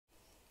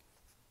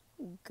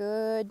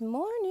Good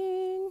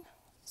morning.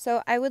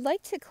 So I would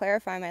like to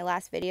clarify my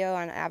last video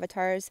on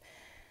avatars.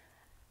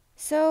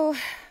 So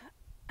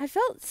I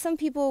felt some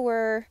people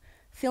were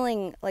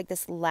feeling like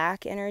this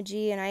lack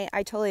energy, and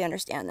I totally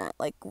understand that.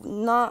 Like,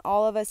 not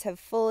all of us have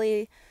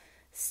fully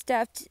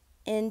stepped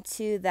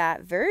into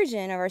that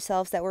version of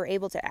ourselves that we're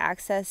able to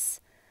access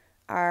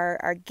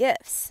our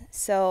gifts.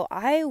 So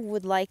I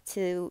would like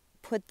to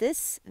put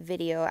this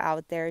video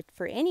out there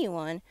for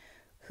anyone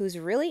who's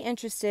really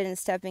interested in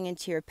stepping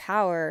into your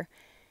power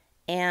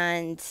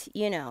and,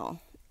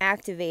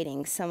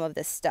 activating some of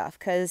this stuff,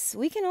 because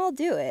we can all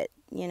do it.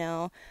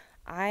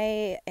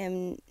 I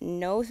am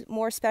no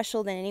more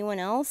special than anyone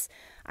else.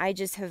 I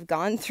just have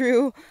gone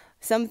through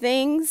some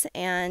things,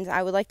 and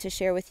I would like to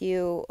share with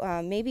you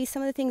maybe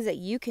some of the things that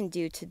you can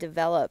do to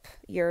develop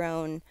your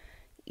own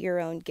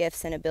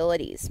gifts and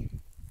abilities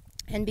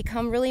and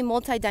become really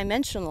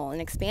multidimensional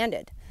and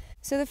expanded.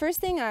 So the first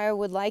thing I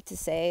would like to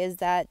say is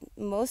that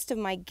most of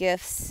my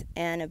gifts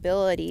and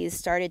abilities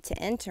started to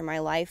enter my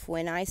life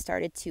when I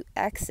started to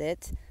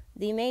exit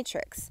the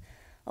matrix.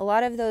 A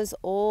lot of those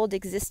old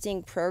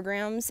existing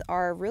programs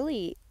are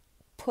really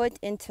put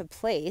into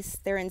place.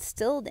 They're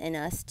instilled in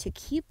us to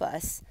keep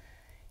us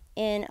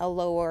in a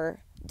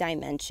lower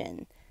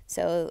dimension.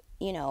 So,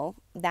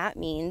 that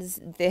means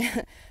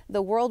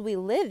the world we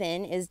live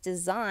in is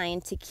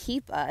designed to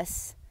keep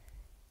us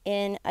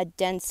in a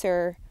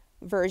denser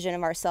version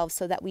of ourselves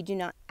so that we do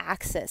not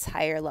access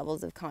higher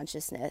levels of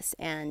consciousness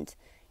and,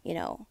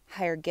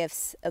 higher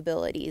gifts,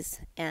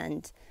 abilities,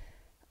 and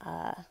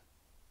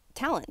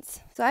talents.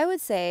 So I would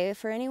say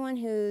for anyone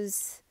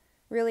who's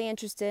really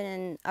interested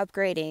in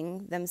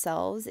upgrading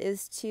themselves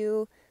is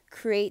to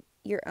create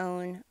your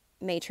own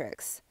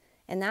matrix.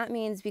 And that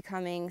means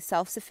becoming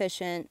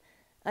self-sufficient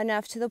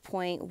enough to the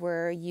point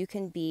where you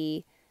can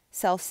be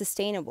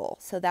self-sustainable.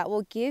 So that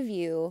will give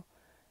you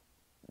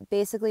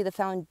basically the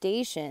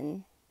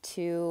foundation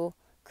to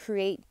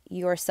create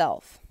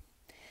yourself.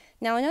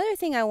 Now, another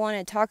thing I want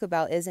to talk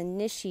about is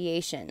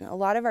initiation. A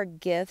lot of our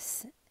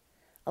gifts,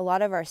 a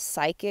lot of our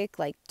psychic,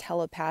 like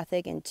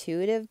telepathic,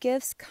 intuitive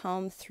gifts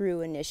come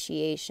through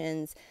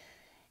initiations,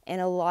 and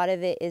a lot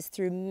of it is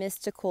through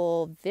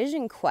mystical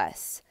vision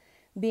quests.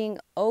 Being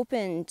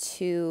open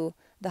to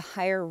the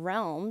higher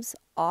realms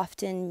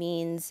often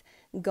means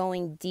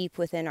going deep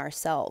within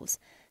ourselves.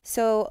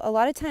 So a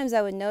lot of times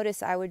I would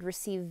notice I would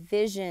receive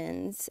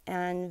visions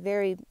and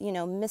very,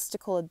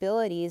 mystical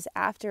abilities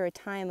after a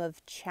time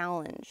of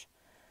challenge.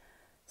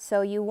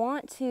 So you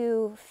want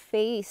to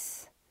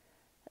face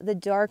the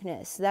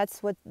darkness.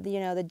 That's what,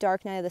 the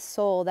dark night of the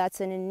soul,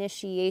 that's an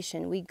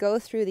initiation. We go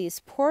through these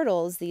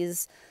portals,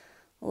 these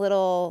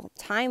little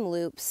time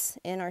loops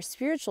in our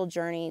spiritual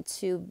journey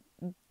to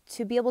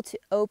be able to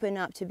open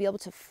up, to be able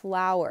to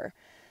flower.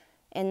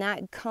 And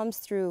that comes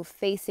through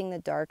facing the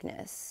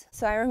darkness.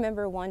 So I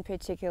remember one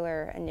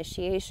particular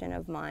initiation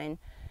of mine.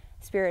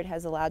 Spirit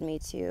has allowed me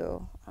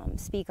to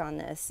speak on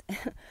this.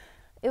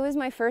 It was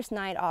my first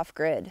night off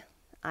grid.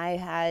 I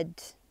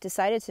had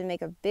decided to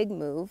make a big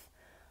move.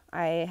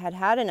 I had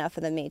had enough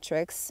of the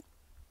matrix,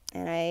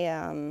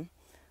 and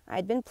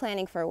I'd been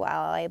planning for a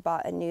while. I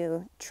bought a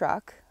new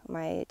truck,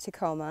 my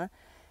Tacoma,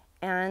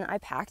 and I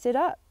packed it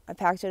up. I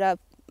packed it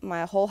up,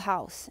 my whole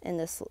house in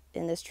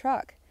this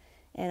truck.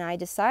 And I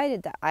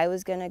decided that I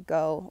was going to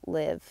go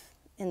live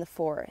in the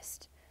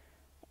forest.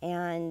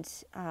 And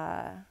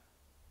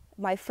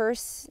my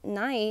first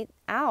night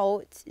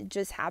out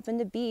just happened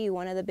to be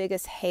one of the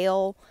biggest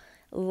hail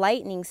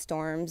lightning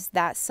storms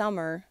that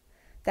summer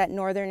that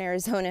northern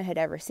Arizona had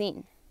ever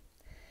seen.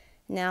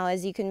 Now,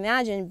 as you can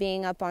imagine,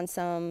 being up on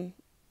some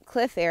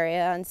cliff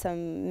area on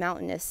some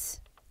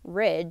mountainous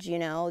ridge,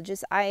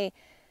 I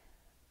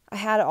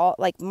had all,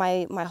 like,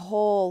 my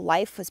whole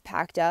life was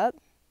packed up.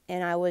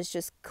 And I was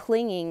just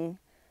clinging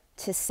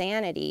to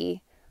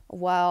sanity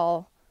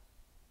while,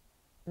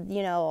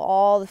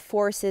 all the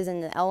forces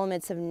and the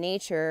elements of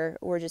nature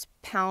were just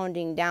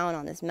pounding down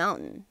on this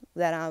mountain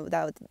that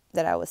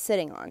I was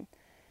sitting on.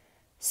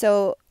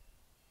 So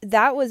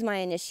that was my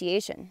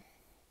initiation.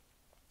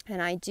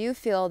 And I do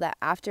feel that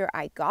after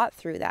I got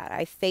through that,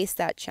 I faced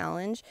that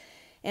challenge,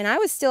 and I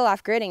was still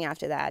off-gridding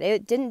after that.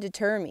 It didn't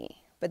deter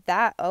me. But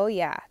that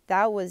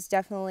was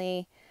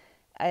definitely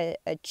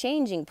a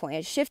changing point,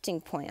 a shifting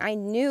point. I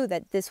knew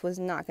that this was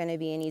not going to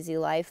be an easy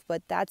life,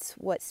 but that's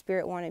what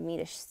Spirit wanted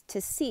me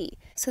to see.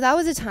 So that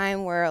was a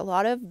time where a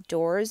lot of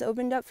doors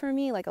opened up for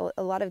me, like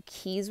a lot of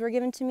keys were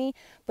given to me,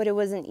 but it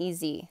wasn't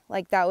easy.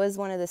 Like, that was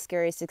one of the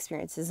scariest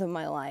experiences of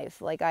my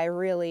life. Like, I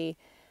really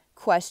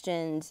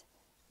questioned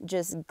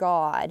just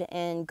God,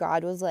 and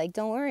God was like,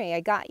 don't worry, I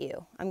got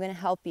you. I'm going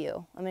to help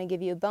you. I'm going to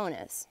give you a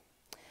bonus.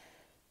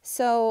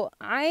 So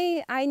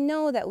I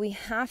know that we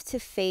have to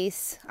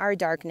face our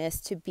darkness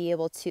to be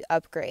able to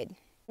upgrade.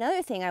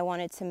 Another thing I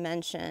wanted to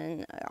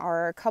mention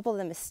are a couple of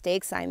the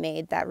mistakes I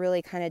made that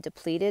really kind of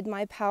depleted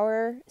my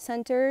power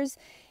centers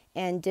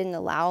and didn't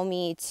allow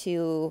me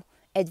to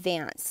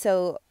advance.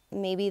 So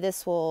maybe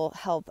this will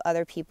help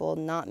other people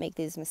not make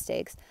these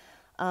mistakes.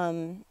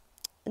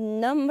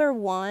 Number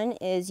one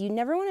is you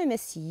never want to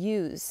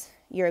misuse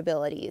your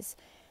abilities.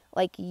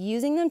 Like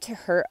using them to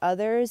hurt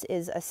others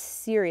is a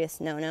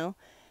serious no-no.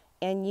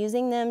 And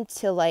using them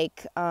to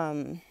like,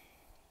 I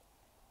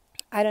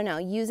don't know,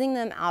 using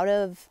them out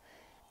of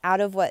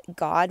what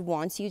God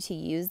wants you to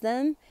use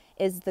them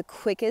is the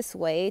quickest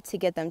way to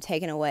get them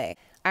taken away.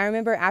 I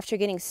remember after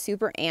getting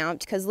super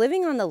amped, because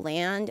living on the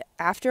land,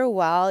 after a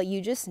while,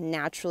 you just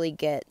naturally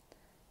get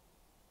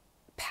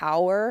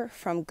power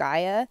from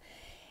Gaia.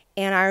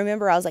 And I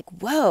remember I was like,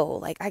 whoa,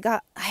 like I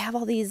have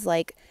all these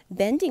like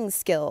bending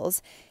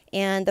skills.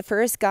 And the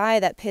first guy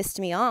that pissed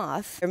me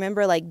off, I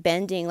remember like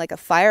bending like a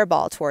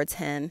fireball towards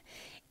him,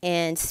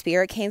 and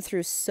spirit came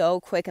through so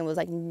quick and was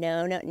like,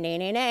 no, no, nay,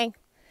 nay, nay.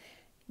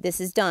 This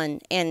is done.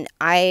 And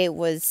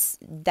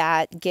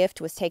that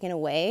gift was taken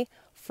away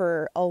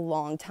for a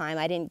long time.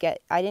 I didn't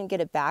get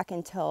it back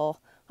until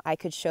I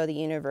could show the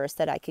universe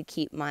that I could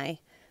keep my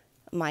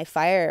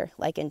fire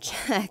like in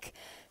check.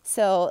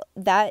 So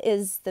that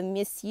is the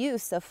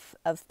misuse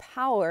of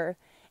power,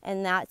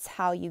 and that's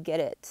how you get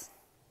it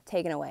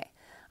taken away.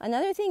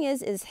 Another thing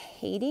is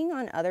hating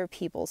on other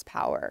people's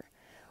power.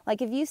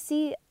 Like if you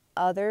see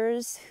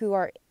others who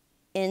are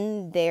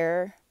in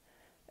their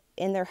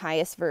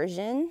highest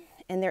version,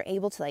 and they're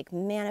able to like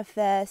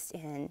manifest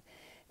and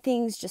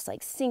things just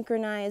like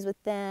synchronize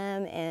with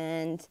them,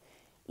 and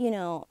you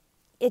know,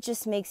 it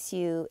just makes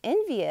you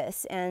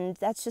envious, and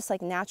that's just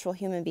like natural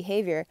human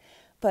behavior.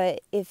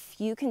 But if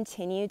you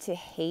continue to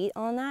hate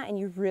on that and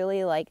you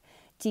really like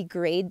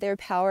degrade their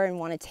power and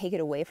want to take it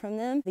away from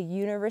them, the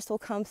universe will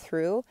come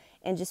through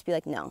and just be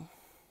like, no,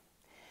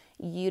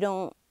 you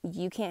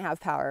can't have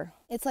power.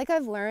 It's like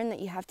I've learned that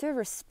you have to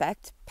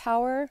respect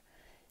power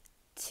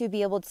to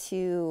be able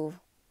to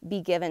be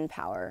given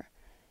power.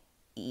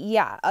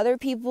 Yeah, other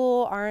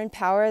people are in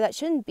power that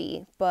shouldn't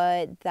be,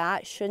 but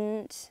that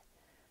shouldn't,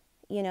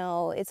 you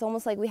know, it's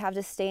almost like we have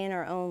to stay in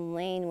our own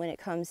lane when it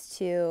comes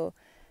to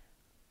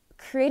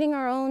creating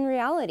our own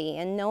reality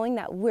and knowing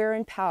that we're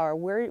in power.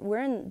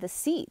 We're in the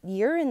seat.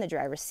 You're in the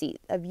driver's seat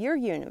of your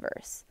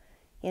universe.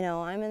 You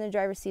know, I'm in the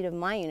driver's seat of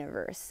my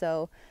universe.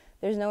 So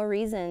there's no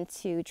reason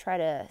to try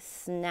to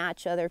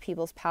snatch other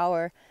people's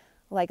power.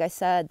 Like I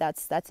said,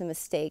 that's a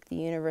mistake. The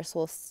universe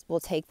will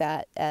take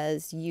that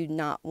as you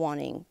not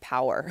wanting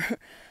power.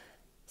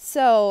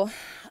 So,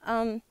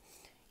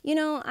 you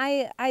know,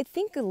 I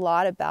think a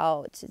lot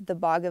about the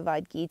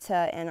Bhagavad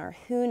Gita and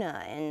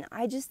Arjuna, and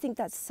I just think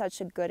that's such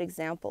a good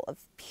example of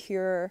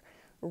pure,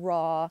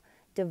 raw,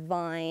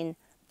 divine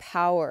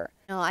power.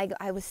 You know,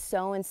 I was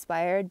so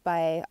inspired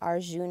by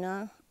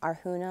Arjuna,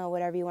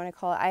 whatever you want to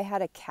call it. I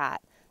had a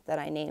cat that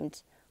I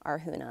named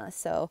Arjuna,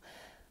 so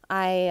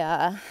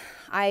I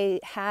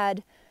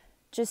had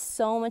just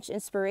so much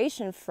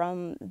inspiration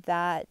from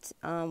that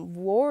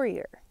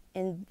warrior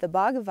in the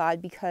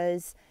Bhagavad,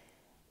 because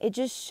it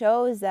just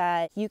shows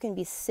that you can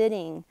be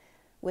sitting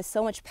with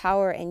so much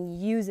power and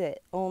use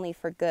it only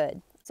for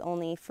good. It's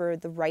only for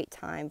the right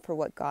time, for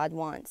what God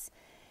wants.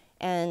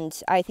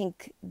 And I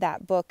think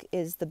that book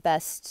is the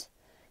best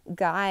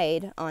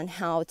guide on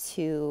how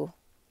to,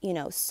 you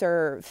know,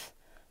 serve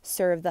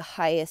the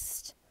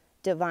highest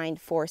divine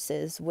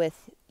forces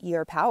with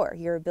your power,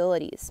 your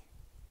abilities.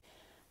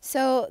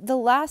 So the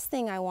last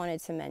thing I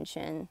wanted to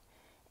mention,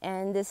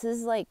 and this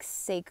is like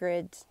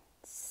sacred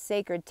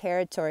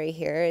territory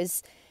here,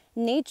 is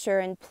nature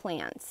and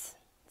plants.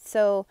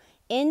 So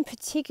in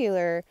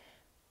particular,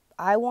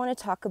 I want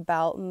to talk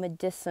about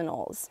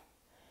medicinals.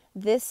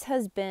 This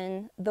has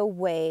been the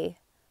way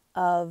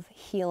of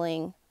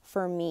healing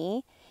for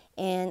me,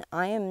 and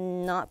I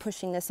am not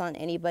pushing this on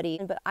anybody,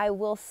 but I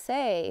will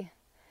say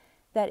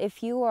that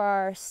if you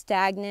are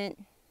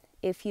stagnant,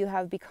 if you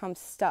have become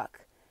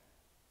stuck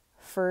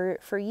for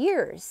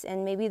years,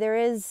 and maybe there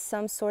is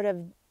some sort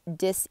of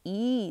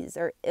dis-ease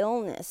or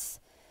illness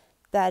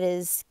that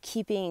is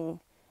keeping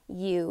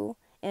you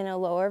in a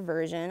lower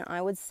version,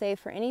 I would say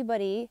for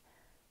anybody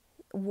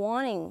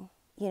wanting,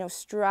 you know,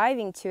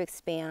 striving to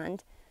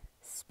expand,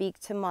 speak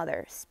to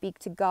Mother, speak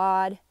to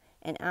God,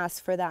 and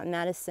ask for that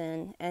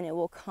medicine, and it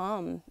will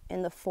come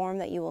in the form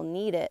that you will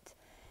need it.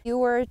 If you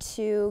were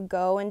to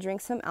go and drink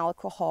some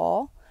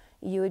alcohol,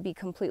 you would be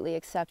completely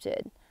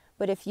accepted.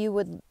 But if you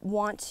would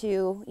want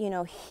to, you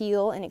know,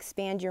 heal and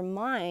expand your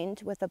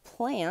mind with a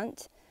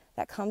plant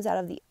that comes out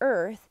of the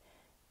earth,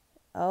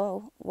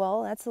 oh,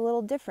 well, that's a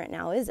little different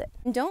now, is it?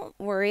 Don't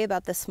worry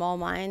about the small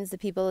minds, the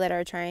people that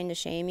are trying to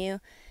shame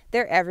you.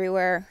 They're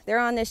everywhere. They're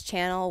on this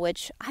channel,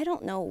 which I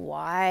don't know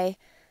why.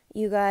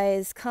 You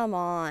guys, come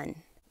on.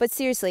 But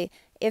seriously,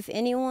 if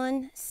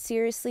anyone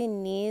seriously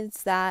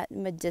needs that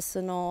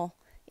medicinal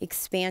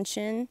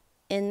expansion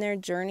in their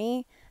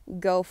journey,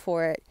 go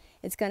for it.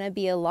 It's going to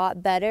be a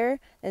lot better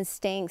than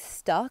staying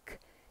stuck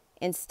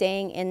and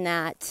staying in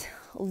that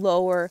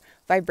lower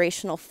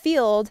vibrational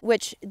field,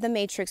 which the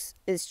Matrix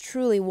is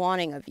truly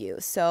wanting of you.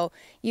 So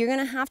you're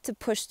going to have to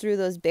push through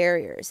those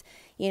barriers.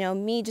 You know,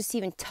 me just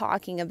even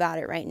talking about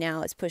it right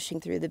now is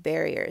pushing through the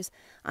barriers.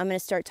 I'm going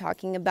to start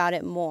talking about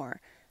it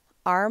more.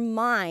 Our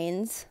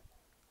minds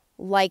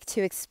like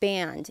to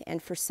expand,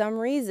 and for some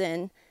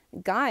reason,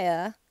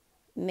 Gaia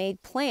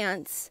made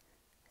plants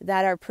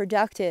that are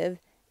productive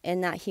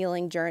in that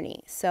healing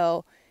journey.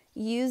 So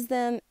use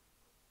them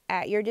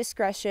at your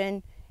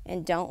discretion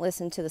and don't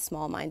listen to the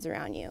small minds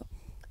around you.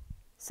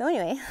 So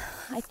anyway,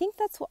 I think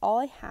that's all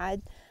I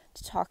had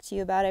to talk to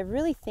you about. I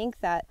really think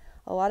that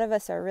a lot of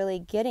us are really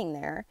getting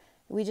there.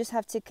 We just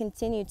have to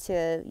continue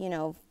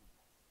to,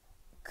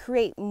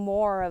 create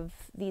more of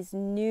these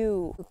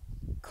new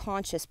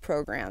conscious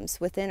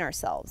programs within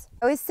ourselves.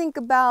 I always think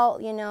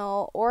about,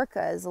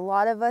 orcas. A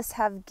lot of us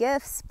have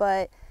gifts,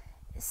 but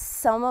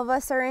some of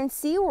us are in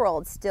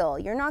SeaWorld still.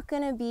 You're not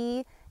going to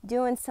be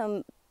doing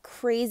some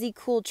crazy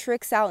cool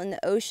tricks out in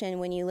the ocean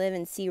when you live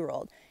in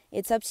SeaWorld.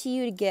 It's up to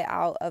you to get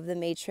out of the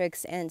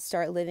matrix and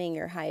start living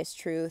your highest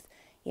truth.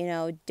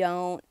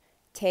 Don't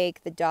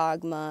take the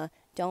dogma.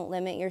 Don't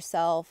limit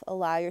yourself.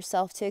 Allow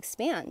yourself to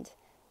expand.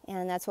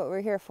 And that's what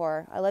we're here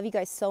for. I love you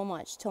guys so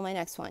much. Till my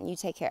next one. You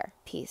take care.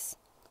 Peace.